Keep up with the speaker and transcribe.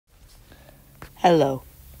Hello,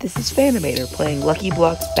 this is Fanimator playing Lucky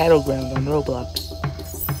Blocks Battlegrounds on Roblox.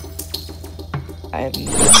 I have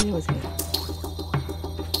no idea what's here.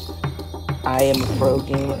 I am a pro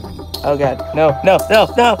gamer. Oh god, no, no,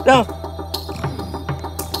 no, no, no!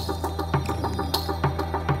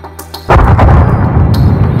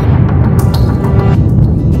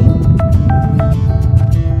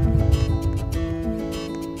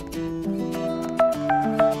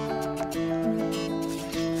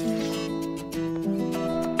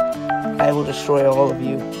 I will destroy all of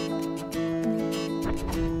you.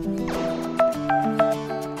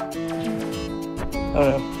 Oh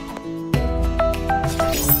no.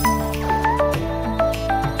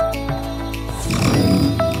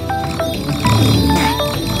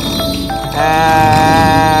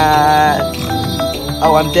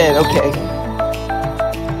 Oh, I'm dead, okay.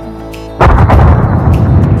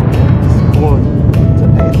 It's boring.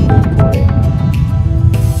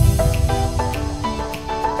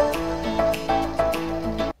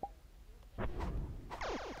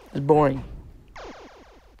 It's boring.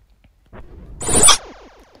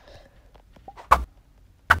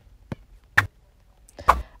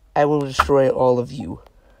 I will destroy all of you.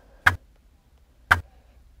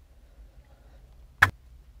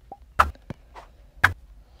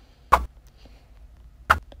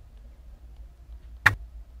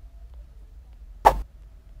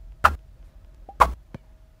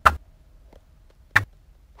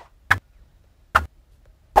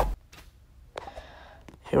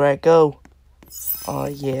 Here I go. Oh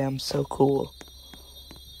yeah, I'm so cool.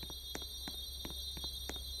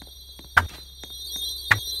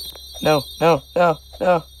 No, no, no,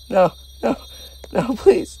 no, no, no, no,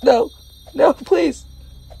 please, no, no, please.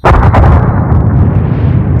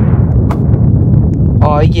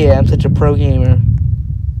 Oh yeah, I'm such a pro gamer.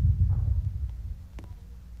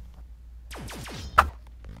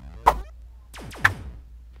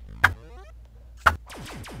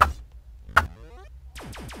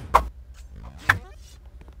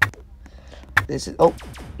 This is, oh,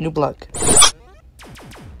 new block.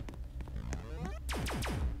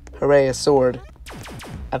 Hooray, a sword.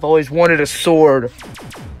 I've always wanted a sword.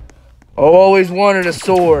 Always wanted a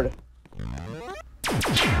sword.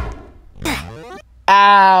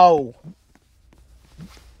 Ow!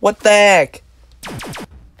 What the heck?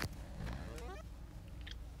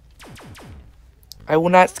 I will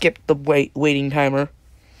not skip the waiting timer.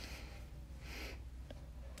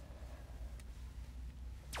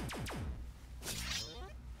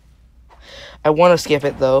 I want to skip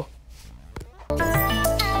it though.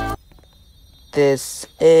 This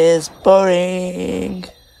is boring.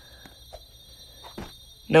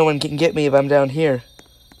 No one can get me if I'm down here.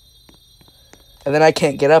 And then I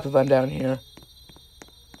can't get up if I'm down here.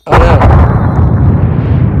 Oh no.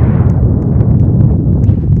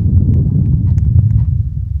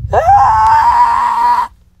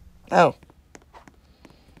 Ah! Oh.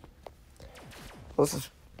 This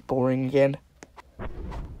is boring again.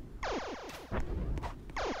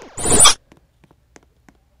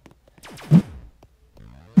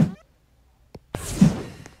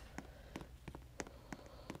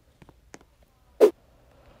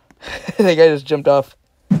 I think I just jumped off.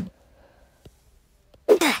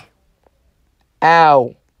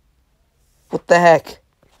 Ow. What the heck?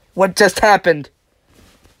 What just happened?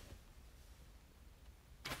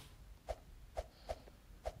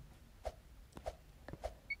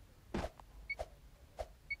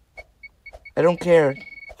 I don't care.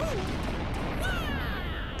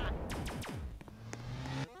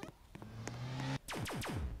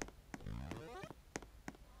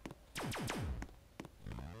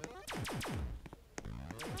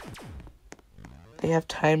 They have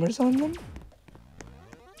timers on them?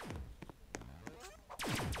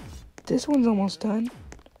 This one's almost done.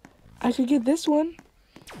 I could get this one.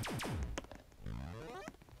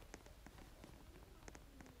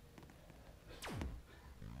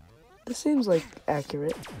 This seems like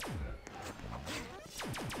accurate.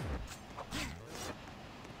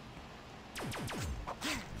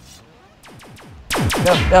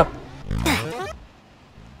 No, no.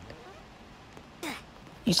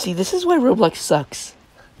 You see, this is why Roblox sucks.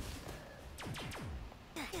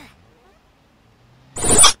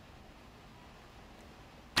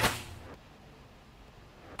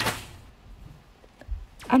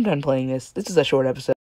 I'm done playing this. This is a short episode.